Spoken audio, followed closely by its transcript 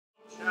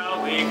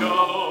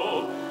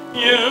show.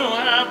 You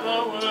have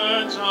the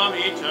words of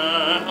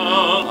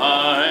eternal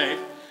life.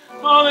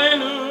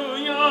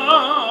 Hallelujah,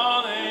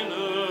 hallelujah.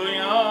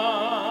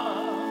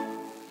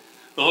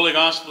 The Holy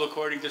Gospel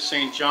according to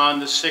St.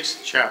 John, the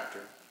 6th chapter.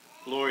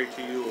 Glory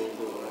to you, O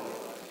Lord.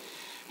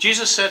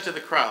 Jesus said to the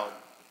crowd,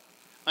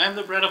 I am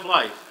the bread of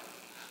life.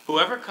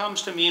 Whoever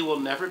comes to me will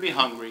never be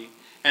hungry,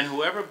 and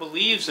whoever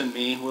believes in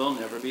me will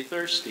never be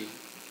thirsty.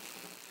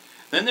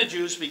 Then the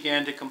Jews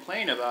began to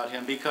complain about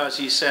him because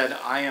he said,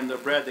 I am the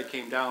bread that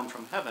came down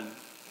from heaven.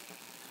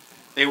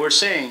 They were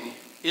saying,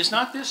 is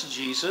not this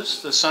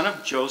Jesus, the son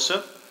of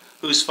Joseph,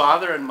 whose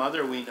father and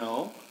mother we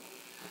know?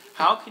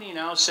 How can he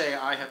now say,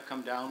 I have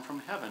come down from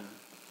heaven?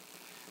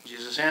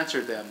 Jesus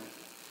answered them,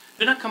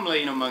 do not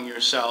complain among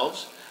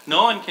yourselves.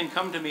 No one can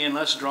come to me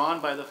unless drawn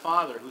by the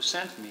Father who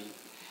sent me,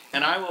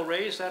 and I will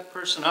raise that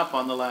person up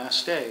on the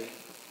last day.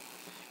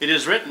 It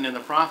is written in the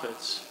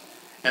prophets,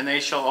 and they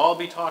shall all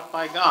be taught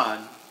by God.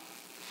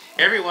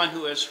 Everyone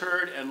who has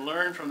heard and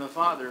learned from the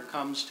Father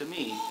comes to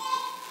me.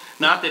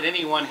 Not that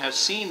anyone has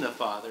seen the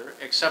Father,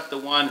 except the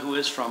one who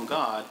is from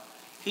God.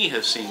 He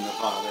has seen the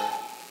Father.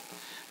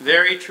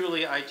 Very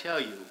truly I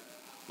tell you,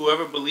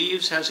 whoever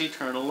believes has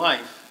eternal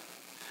life.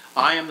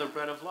 I am the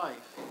bread of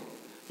life.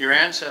 Your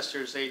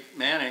ancestors ate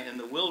manna in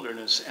the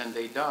wilderness, and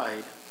they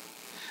died.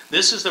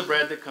 This is the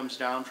bread that comes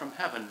down from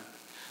heaven,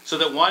 so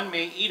that one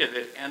may eat of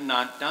it and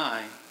not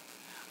die.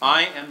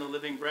 I am the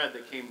living bread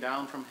that came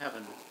down from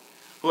heaven.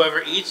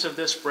 Whoever eats of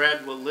this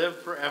bread will live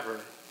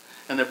forever,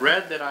 and the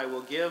bread that I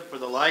will give for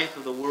the life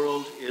of the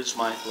world is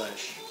my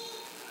flesh.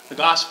 The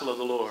Gospel of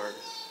the Lord.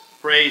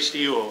 Praise to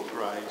you, O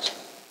Christ.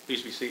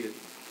 Please be seated.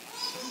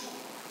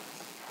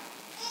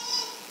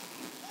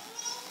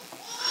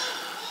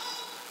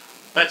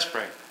 Let's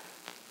pray.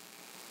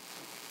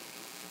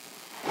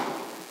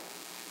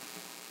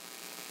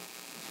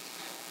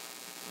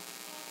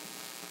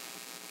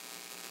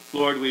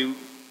 Lord, we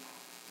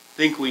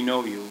think we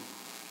know you,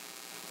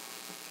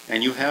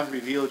 and you have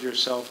revealed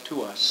yourself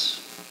to us.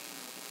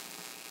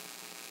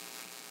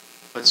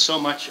 But so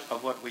much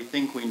of what we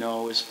think we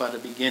know is but a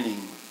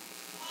beginning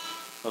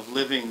of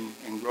living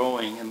and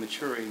growing and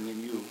maturing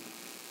in you.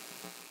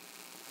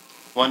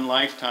 One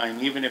lifetime,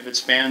 even if it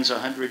spans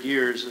 100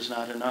 years, is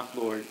not enough,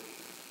 Lord,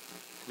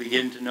 to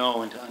begin to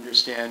know and to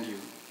understand you,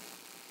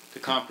 to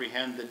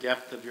comprehend the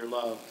depth of your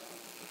love,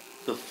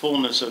 the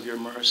fullness of your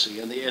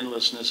mercy, and the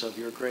endlessness of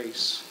your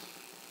grace.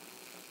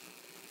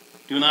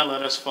 Do not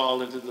let us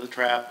fall into the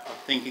trap of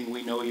thinking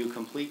we know you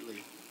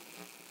completely,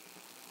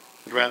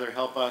 but rather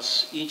help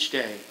us each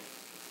day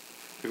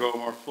to grow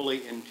more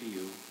fully into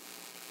you.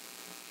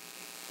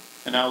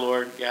 And now,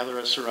 Lord, gather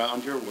us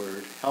around your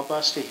word. Help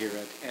us to hear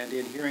it, and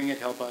in hearing it,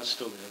 help us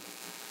to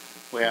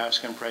live. We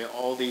ask and pray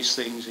all these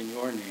things in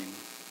your name.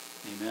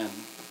 Amen.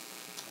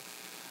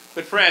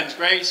 Good friends,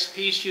 grace,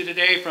 peace to you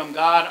today from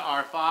God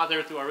our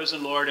Father through our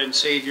risen Lord and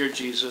Savior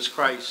Jesus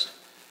Christ.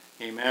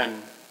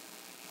 Amen.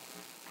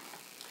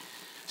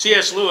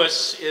 C.S.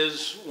 Lewis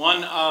is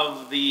one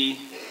of the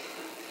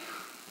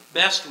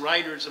best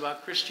writers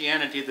about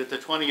Christianity that the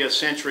 20th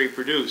century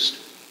produced.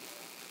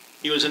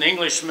 He was an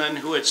Englishman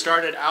who had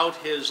started out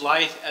his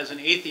life as an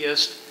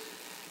atheist,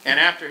 and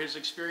after his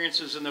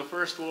experiences in the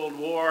First World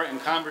War and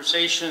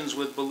conversations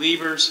with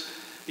believers,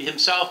 he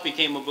himself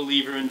became a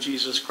believer in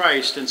Jesus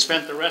Christ and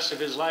spent the rest of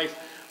his life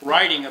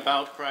writing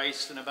about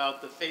Christ and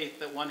about the faith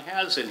that one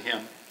has in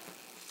him.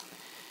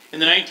 In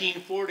the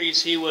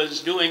 1940s, he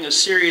was doing a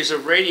series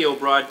of radio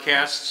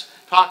broadcasts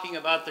talking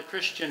about the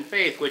Christian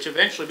faith, which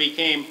eventually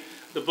became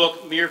the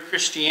book Mere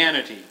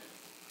Christianity.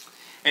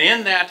 And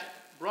in that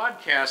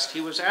broadcast,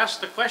 he was asked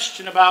the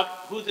question about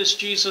who this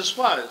Jesus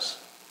was,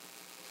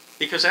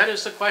 because that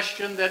is the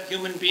question that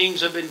human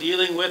beings have been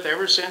dealing with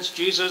ever since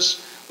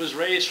Jesus was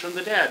raised from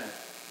the dead.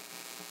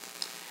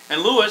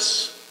 And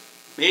Lewis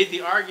made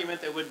the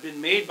argument that had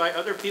been made by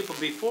other people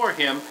before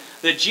him,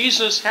 that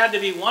Jesus had to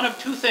be one of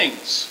two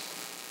things.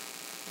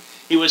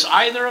 He was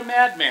either a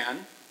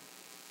madman,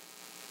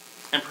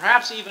 and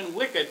perhaps even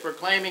wicked for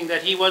claiming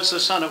that he was the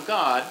Son of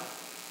God,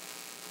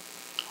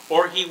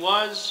 or he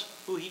was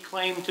who he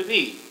claimed to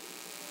be,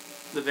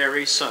 the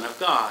very Son of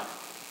God.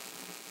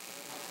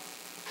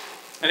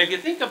 And if you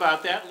think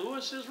about that,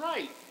 Lewis is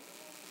right.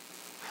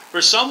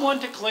 For someone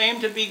to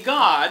claim to be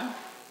God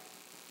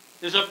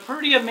is a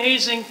pretty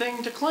amazing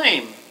thing to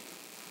claim.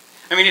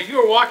 I mean, if you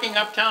were walking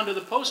uptown to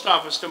the post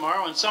office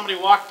tomorrow and somebody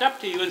walked up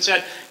to you and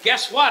said,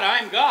 guess what,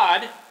 I'm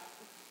God,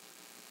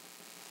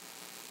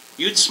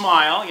 you'd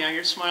smile. Yeah,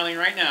 you're smiling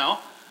right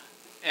now.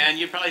 And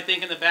you'd probably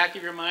think in the back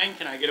of your mind,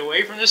 can I get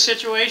away from this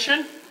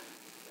situation?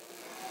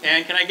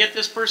 And can I get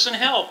this person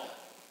help?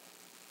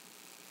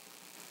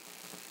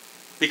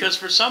 Because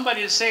for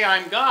somebody to say,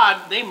 I'm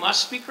God, they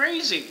must be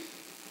crazy.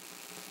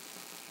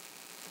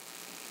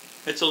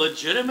 It's a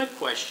legitimate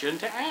question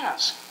to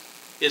ask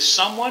if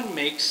someone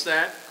makes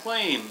that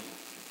claim.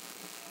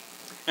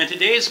 And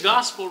today's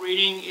gospel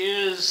reading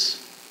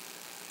is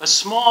a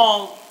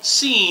small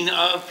scene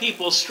of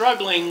people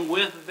struggling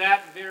with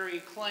that very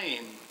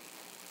claim.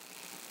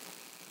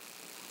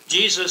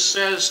 Jesus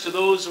says to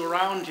those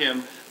around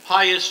him,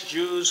 pious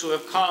Jews who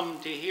have come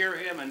to hear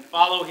him and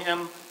follow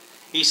him,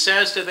 he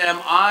says to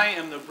them, I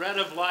am the bread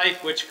of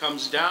life which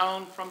comes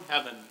down from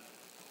heaven.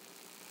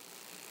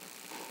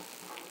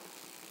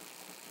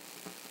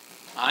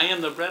 I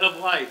am the bread of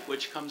life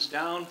which comes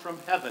down from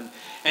heaven.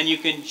 And you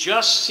can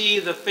just see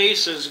the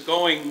faces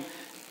going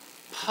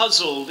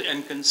puzzled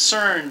and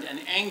concerned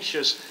and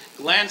anxious,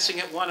 glancing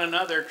at one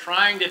another,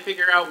 trying to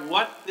figure out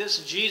what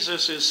this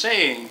Jesus is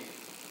saying.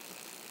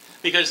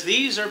 Because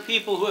these are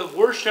people who have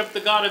worshipped the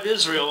God of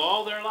Israel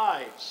all their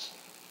lives.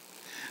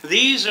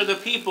 These are the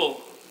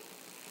people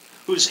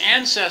whose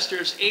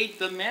ancestors ate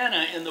the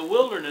manna in the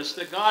wilderness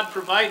that God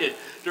provided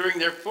during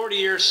their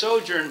 40-year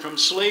sojourn from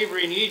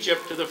slavery in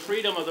Egypt to the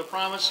freedom of the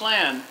Promised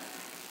Land.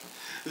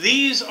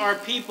 These are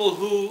people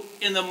who,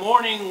 in the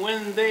morning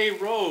when they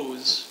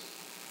rose,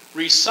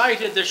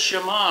 recited the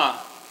Shema,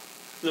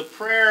 the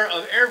prayer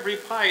of every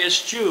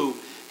pious Jew.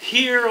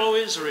 Hear, O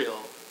Israel,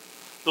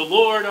 the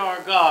Lord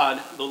our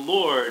God, the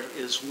Lord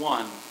is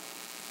one.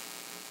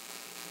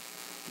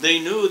 They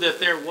knew that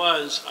there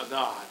was a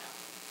God.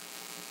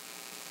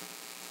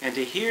 And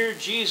to hear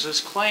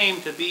Jesus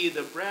claim to be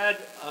the bread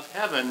of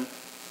heaven,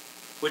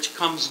 which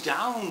comes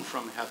down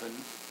from heaven,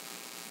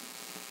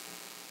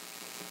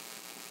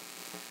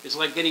 is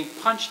like getting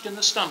punched in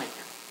the stomach.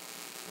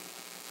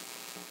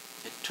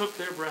 It took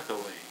their breath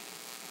away.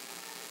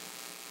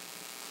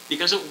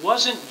 Because it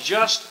wasn't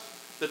just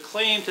the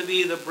claim to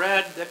be the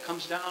bread that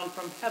comes down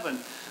from heaven,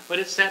 but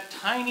it's that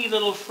tiny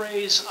little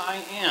phrase,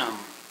 I am,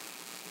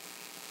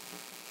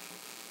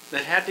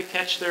 that had to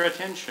catch their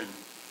attention.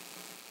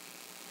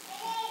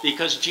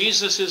 Because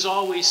Jesus is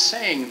always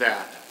saying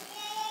that.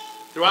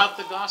 Throughout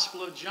the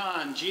Gospel of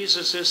John,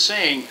 Jesus is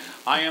saying,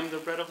 I am the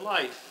bread of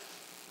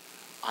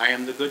life. I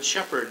am the good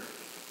shepherd.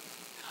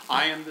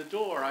 I am the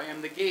door. I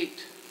am the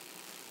gate.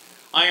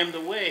 I am the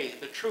way,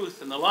 the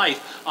truth, and the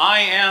life. I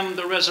am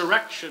the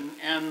resurrection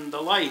and the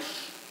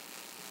life.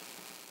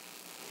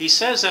 He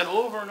says that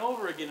over and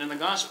over again in the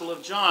Gospel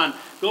of John.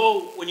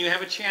 Go, when you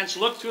have a chance,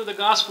 look through the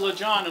Gospel of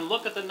John and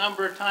look at the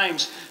number of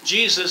times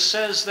Jesus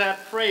says that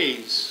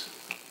phrase.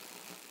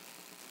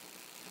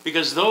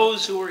 Because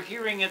those who were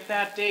hearing it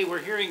that day were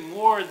hearing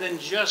more than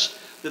just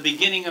the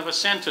beginning of a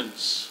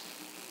sentence.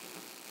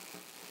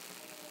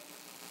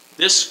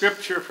 This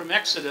scripture from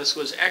Exodus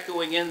was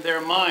echoing in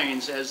their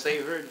minds as they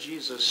heard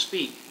Jesus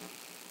speak.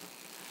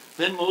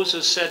 Then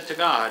Moses said to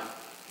God,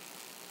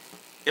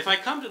 if I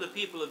come to the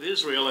people of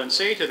Israel and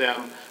say to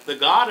them, the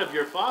God of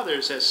your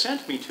fathers has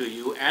sent me to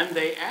you, and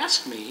they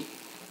ask me,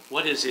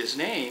 what is his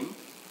name?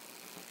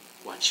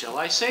 What shall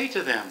I say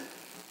to them?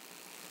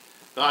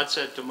 God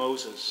said to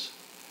Moses,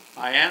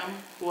 I am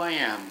who I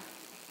am.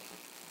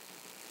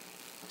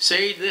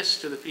 Say this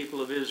to the people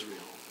of Israel,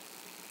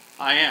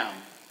 I am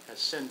has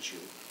sent you.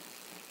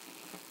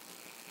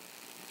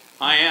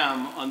 I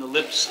am on the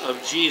lips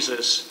of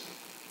Jesus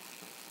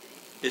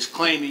is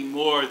claiming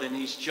more than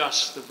he's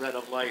just the bread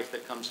of life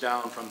that comes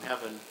down from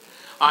heaven.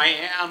 I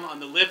am on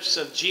the lips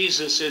of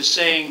Jesus is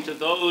saying to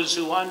those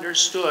who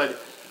understood,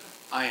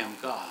 I am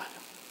God.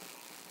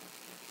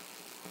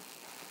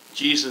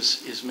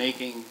 Jesus is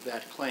making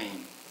that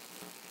claim.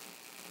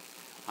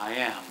 I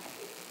am.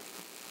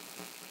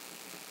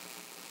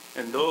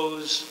 And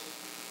those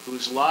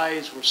whose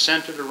lives were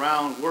centered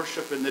around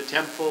worship in the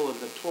temple and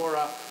the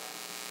Torah,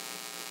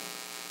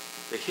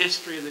 the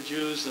history of the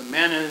Jews, the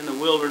men in the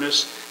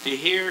wilderness, to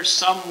hear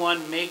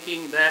someone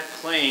making that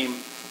claim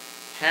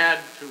had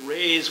to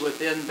raise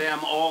within them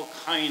all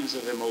kinds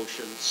of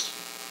emotions.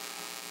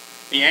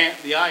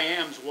 The I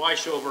ams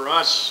wash over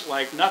us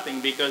like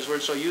nothing because we're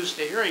so used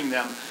to hearing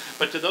them.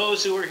 But to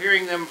those who were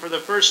hearing them for the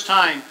first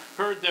time,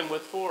 heard them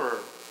with horror,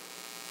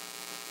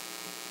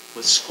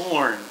 with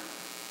scorn,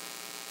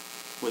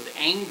 with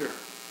anger,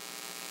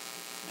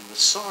 and with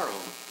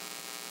sorrow.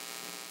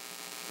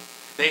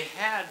 They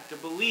had to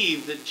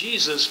believe that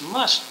Jesus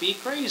must be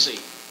crazy.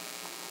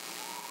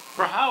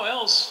 For how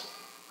else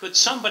could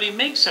somebody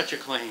make such a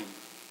claim?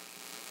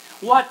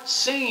 What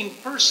sane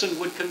person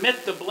would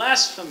commit the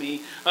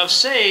blasphemy of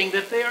saying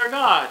that they are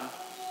God?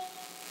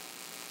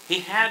 He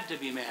had to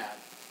be mad.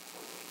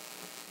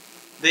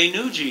 They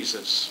knew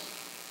Jesus.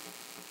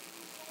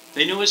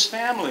 They knew his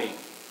family.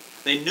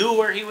 They knew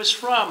where he was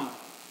from.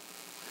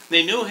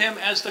 They knew him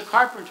as the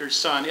carpenter's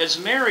son,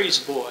 as Mary's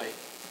boy.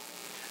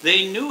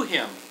 They knew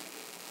him.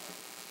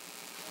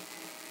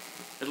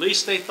 At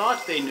least they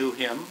thought they knew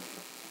him.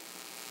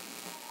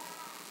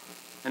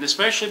 And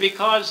especially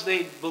because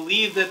they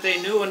believed that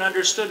they knew and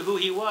understood who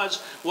he was,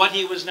 what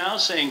he was now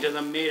saying to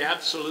them made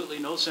absolutely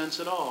no sense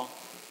at all.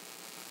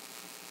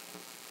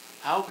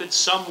 How could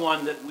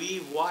someone that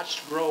we've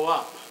watched grow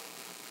up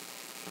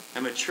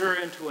and mature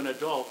into an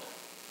adult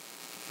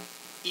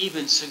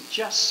even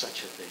suggest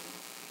such a thing?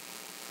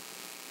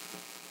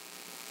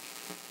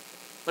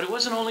 But it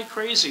wasn't only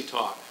crazy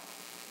talk.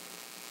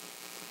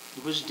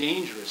 It was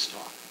dangerous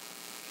talk.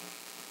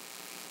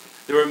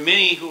 There were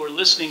many who were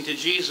listening to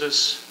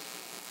Jesus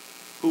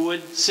who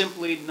would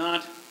simply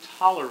not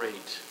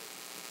tolerate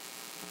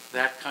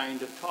that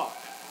kind of talk.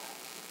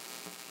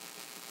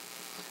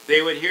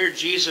 They would hear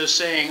Jesus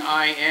saying,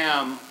 I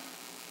am,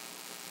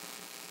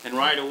 and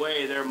right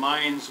away their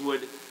minds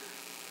would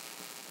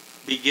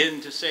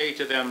begin to say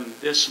to them,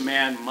 this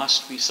man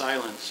must be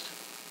silenced.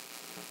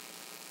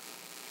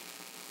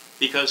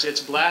 Because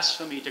it's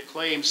blasphemy to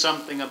claim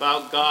something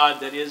about God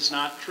that is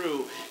not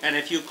true. And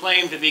if you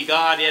claim to be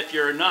God, if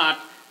you're not,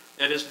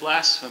 that is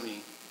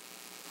blasphemy.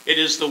 It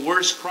is the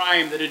worst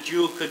crime that a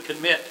Jew could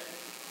commit.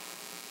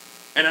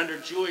 And under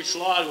Jewish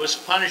law, it was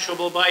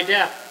punishable by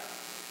death.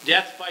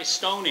 Death by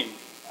stoning.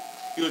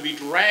 You would be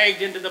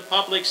dragged into the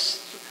public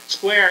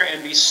square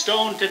and be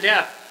stoned to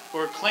death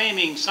for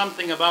claiming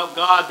something about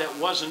God that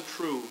wasn't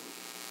true.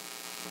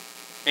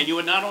 And you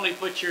would not only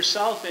put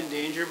yourself in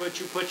danger, but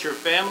you put your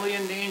family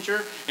in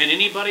danger and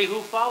anybody who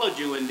followed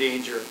you in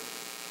danger.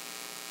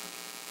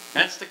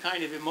 That's the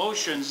kind of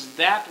emotions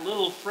that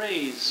little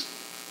phrase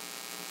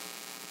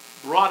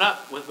brought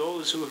up with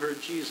those who heard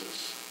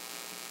Jesus.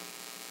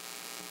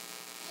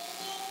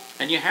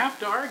 And you have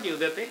to argue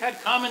that they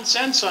had common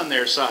sense on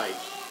their side.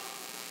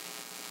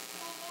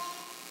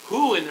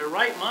 Who in their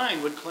right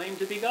mind would claim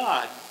to be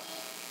God?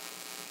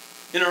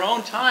 In our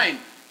own time,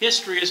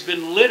 history has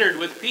been littered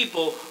with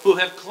people who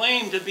have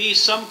claimed to be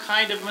some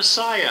kind of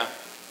Messiah.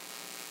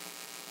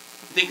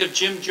 Think of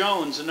Jim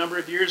Jones a number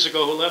of years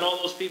ago, who led all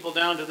those people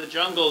down to the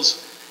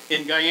jungles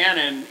in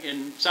Guyana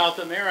in South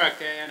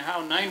America, and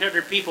how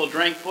 900 people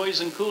drank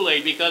poison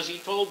Kool-Aid because he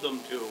told them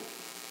to.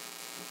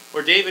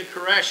 Or David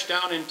Koresh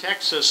down in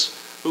Texas,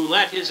 who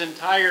let his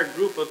entire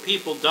group of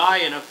people die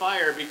in a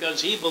fire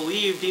because he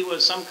believed he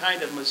was some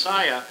kind of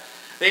Messiah.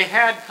 They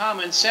had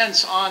common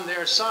sense on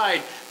their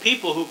side.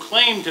 People who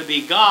claim to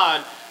be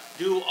God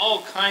do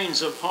all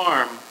kinds of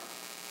harm.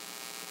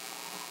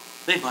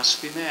 They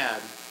must be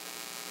mad.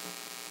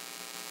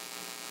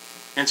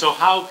 And so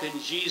how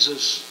can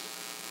Jesus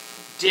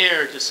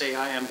dare to say,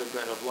 I am the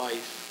bread of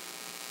life?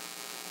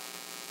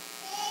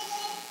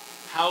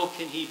 How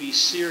can he be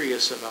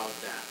serious about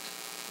that?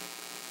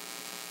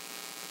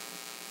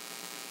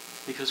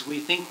 Because we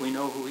think we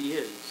know who he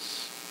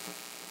is.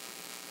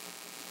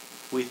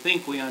 We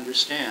think we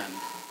understand.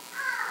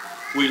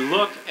 We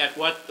look at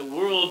what the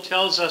world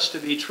tells us to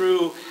be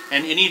true,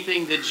 and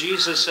anything that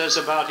Jesus says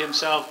about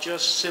himself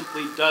just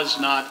simply does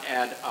not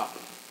add up.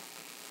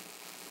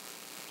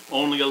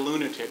 Only a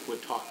lunatic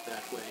would talk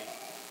that way.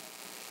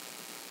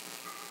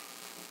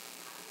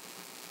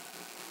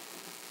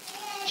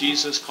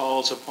 Jesus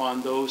calls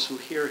upon those who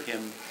hear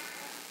him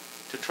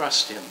to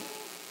trust him,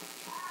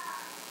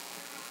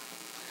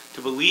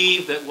 to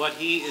believe that what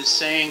he is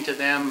saying to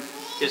them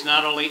is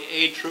not only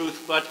a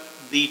truth, but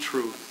the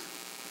truth.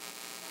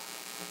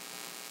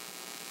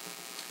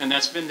 And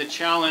that's been the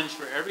challenge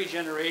for every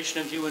generation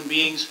of human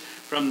beings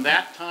from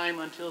that time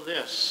until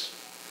this.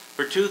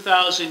 For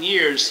 2,000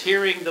 years,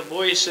 hearing the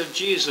voice of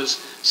Jesus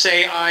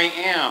say, I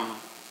am,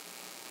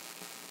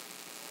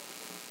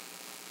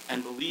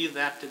 and believe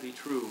that to be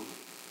true.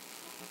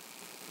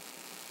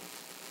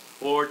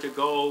 Or to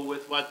go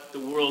with what the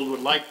world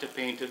would like to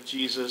paint of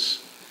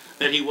Jesus,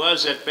 that he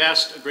was at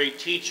best a great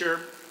teacher,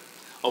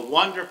 a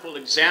wonderful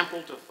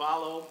example to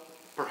follow,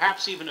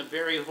 perhaps even a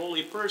very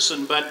holy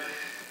person, but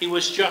he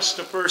was just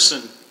a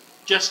person,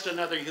 just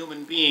another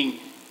human being.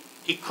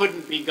 He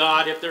couldn't be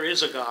God if there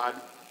is a God.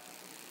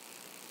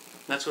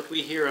 That's what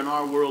we hear in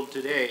our world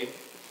today,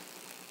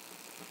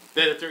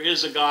 that if there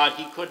is a God,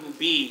 he couldn't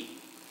be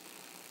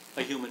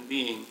a human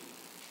being.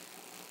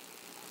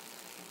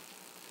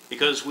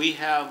 Because we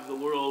have the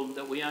world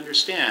that we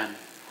understand.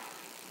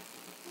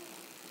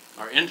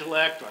 Our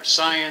intellect, our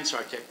science,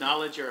 our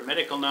technology, our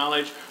medical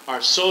knowledge,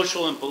 our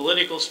social and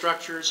political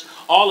structures,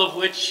 all of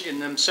which in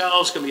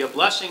themselves can be a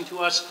blessing to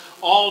us,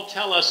 all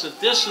tell us that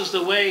this is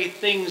the way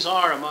things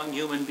are among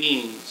human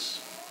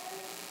beings.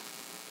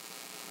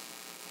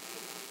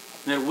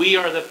 And that we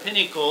are the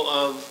pinnacle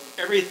of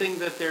everything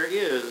that there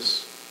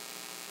is.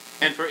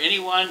 And for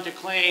anyone to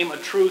claim a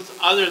truth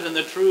other than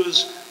the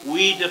truths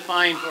we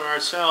define for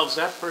ourselves,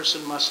 that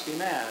person must be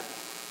mad.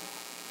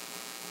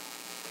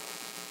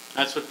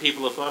 That's what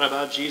people have thought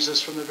about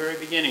Jesus from the very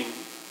beginning.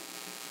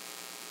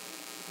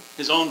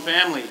 His own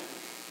family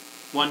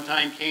one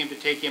time came to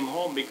take him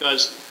home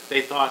because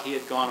they thought he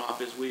had gone off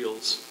his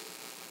wheels.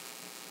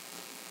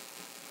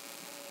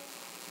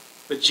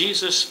 But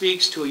Jesus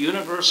speaks to a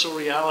universal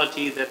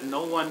reality that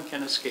no one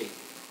can escape.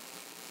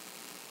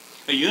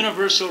 A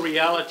universal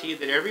reality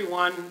that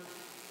everyone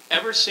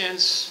ever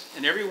since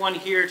and everyone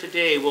here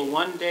today will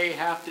one day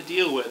have to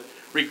deal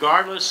with,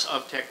 regardless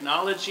of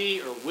technology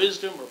or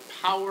wisdom or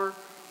power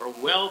or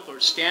wealth or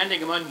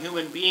standing among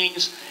human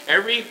beings.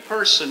 Every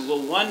person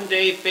will one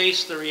day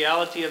face the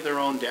reality of their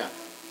own death.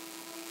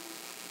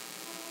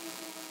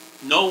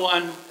 No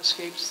one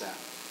escapes that.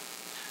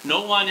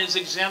 No one is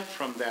exempt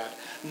from that.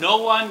 No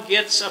one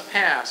gets a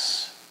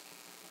pass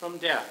from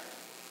death.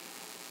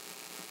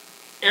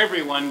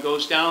 Everyone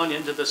goes down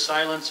into the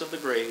silence of the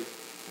grave.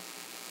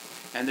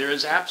 And there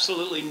is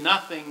absolutely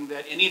nothing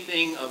that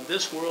anything of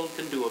this world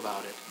can do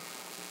about it.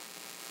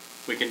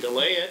 We can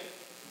delay it.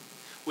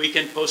 We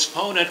can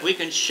postpone it. We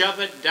can shove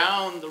it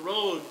down the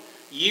road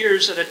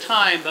years at a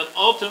time, but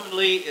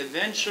ultimately,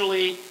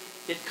 eventually,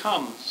 it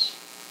comes.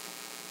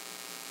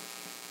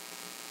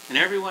 And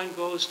everyone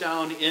goes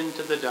down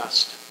into the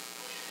dust,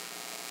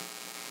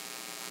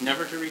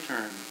 never to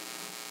return.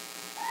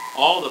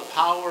 All the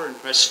power and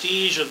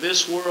prestige of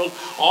this world,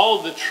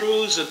 all the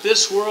truths that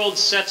this world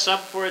sets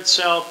up for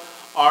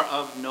itself are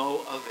of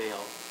no avail.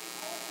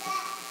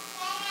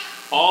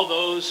 All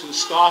those who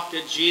scoffed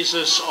at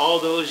Jesus all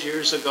those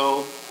years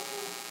ago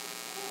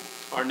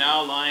are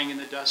now lying in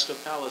the dust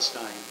of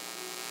Palestine.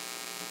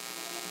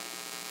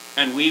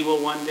 And we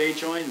will one day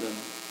join them.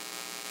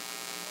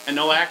 And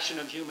no action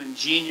of human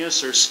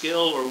genius or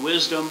skill or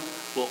wisdom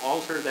will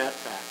alter that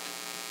fact.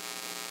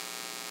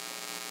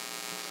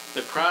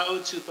 The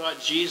crowds who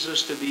thought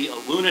Jesus to be a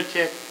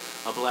lunatic,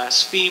 a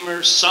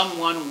blasphemer,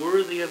 someone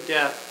worthy of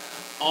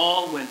death,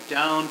 all went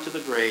down to the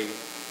grave.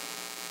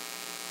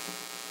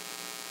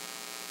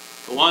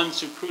 The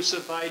ones who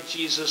crucified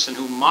Jesus and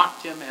who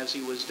mocked him as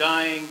he was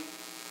dying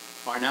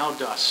are now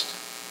dust.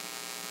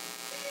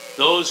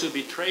 Those who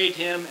betrayed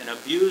him and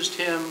abused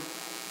him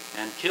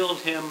and killed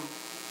him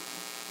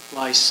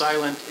lie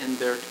silent in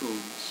their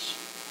tombs.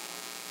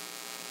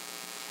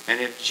 And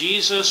if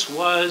Jesus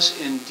was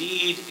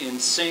indeed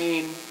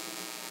insane,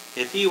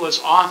 if he was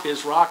off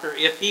his rocker,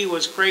 if he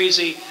was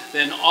crazy,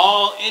 then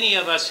all any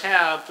of us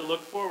have to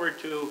look forward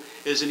to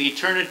is an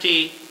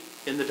eternity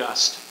in the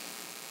dust.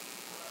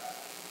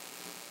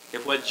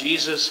 If what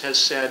Jesus has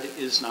said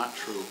is not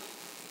true.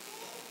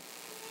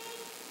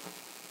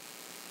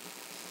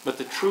 But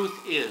the truth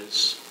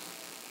is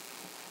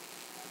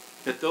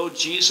that though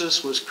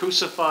Jesus was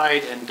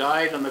crucified and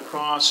died on the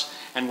cross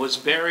and was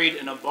buried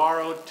in a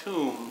borrowed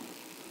tomb,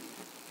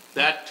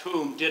 that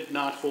tomb did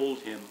not hold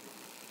him.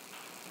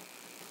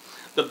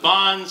 The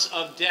bonds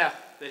of death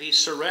that he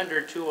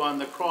surrendered to on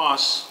the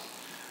cross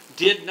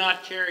did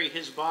not carry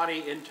his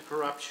body into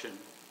corruption.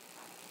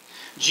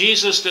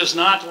 Jesus does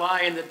not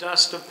lie in the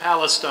dust of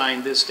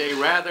Palestine this day.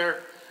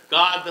 Rather,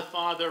 God the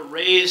Father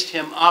raised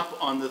him up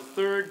on the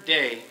third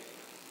day,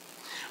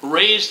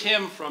 raised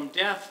him from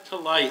death to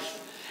life,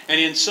 and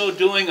in so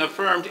doing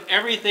affirmed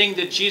everything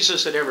that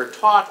Jesus had ever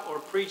taught or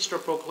preached or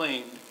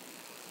proclaimed.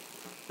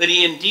 That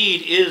he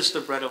indeed is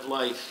the bread of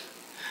life.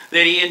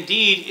 That he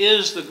indeed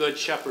is the good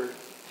shepherd.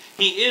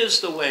 He is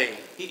the way.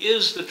 He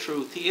is the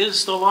truth. He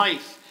is the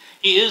life.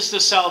 He is the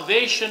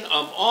salvation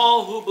of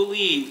all who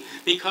believe,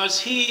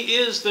 because he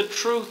is the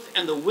truth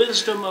and the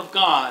wisdom of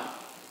God.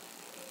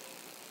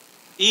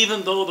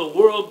 Even though the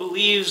world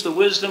believes the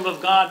wisdom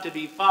of God to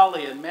be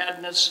folly and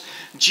madness,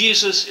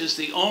 Jesus is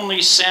the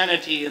only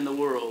sanity in the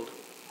world,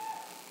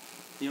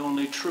 the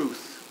only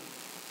truth.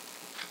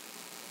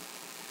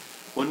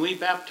 When we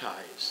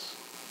baptize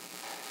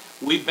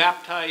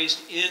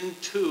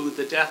into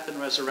the death and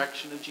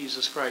resurrection of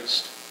Jesus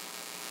Christ.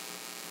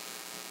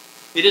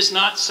 It is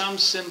not some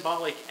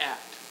symbolic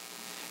act.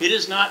 It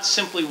is not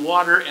simply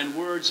water and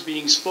words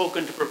being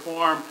spoken to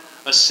perform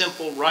a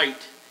simple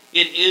rite.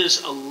 It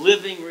is a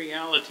living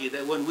reality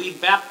that when we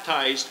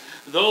baptize,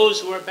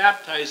 those who are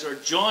baptized are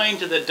joined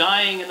to the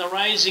dying and the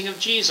rising of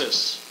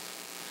Jesus.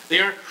 They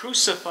are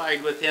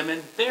crucified with him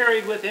and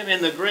buried with him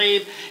in the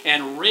grave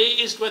and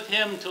raised with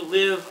him to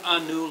live a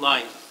new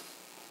life.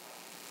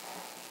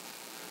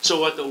 So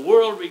what the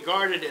world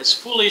regarded as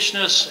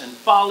foolishness and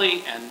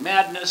folly and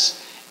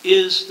madness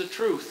is the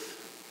truth.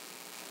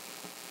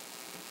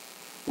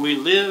 We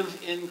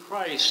live in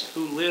Christ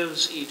who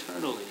lives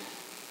eternally.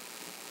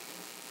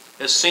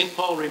 As St.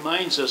 Paul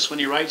reminds us when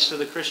he writes to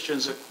the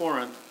Christians at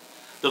Corinth,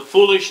 the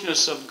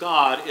foolishness of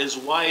God is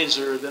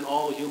wiser than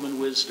all human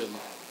wisdom.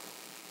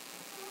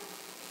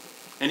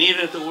 And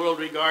even if the world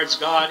regards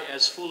God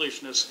as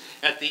foolishness,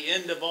 at the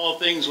end of all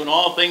things, when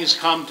all things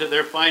come to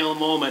their final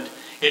moment,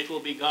 it will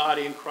be God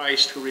in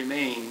Christ who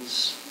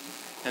remains.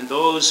 And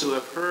those who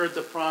have heard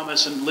the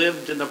promise and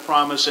lived in the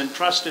promise and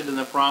trusted in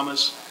the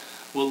promise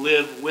will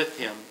live with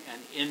him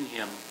and in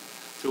him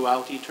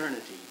throughout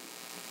eternity.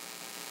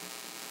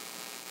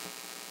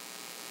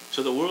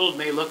 So the world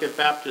may look at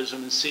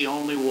baptism and see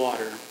only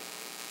water,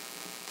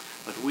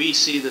 but we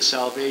see the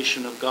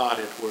salvation of God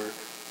at work.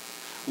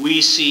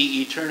 We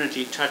see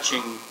eternity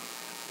touching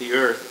the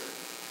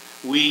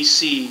earth. We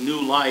see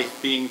new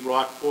life being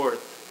brought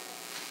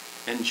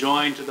forth and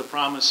joined to the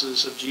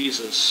promises of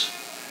Jesus,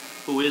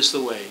 who is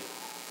the way,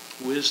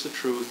 who is the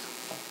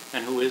truth,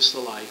 and who is the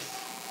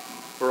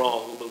life for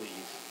all who believe.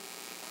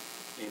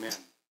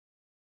 Amen.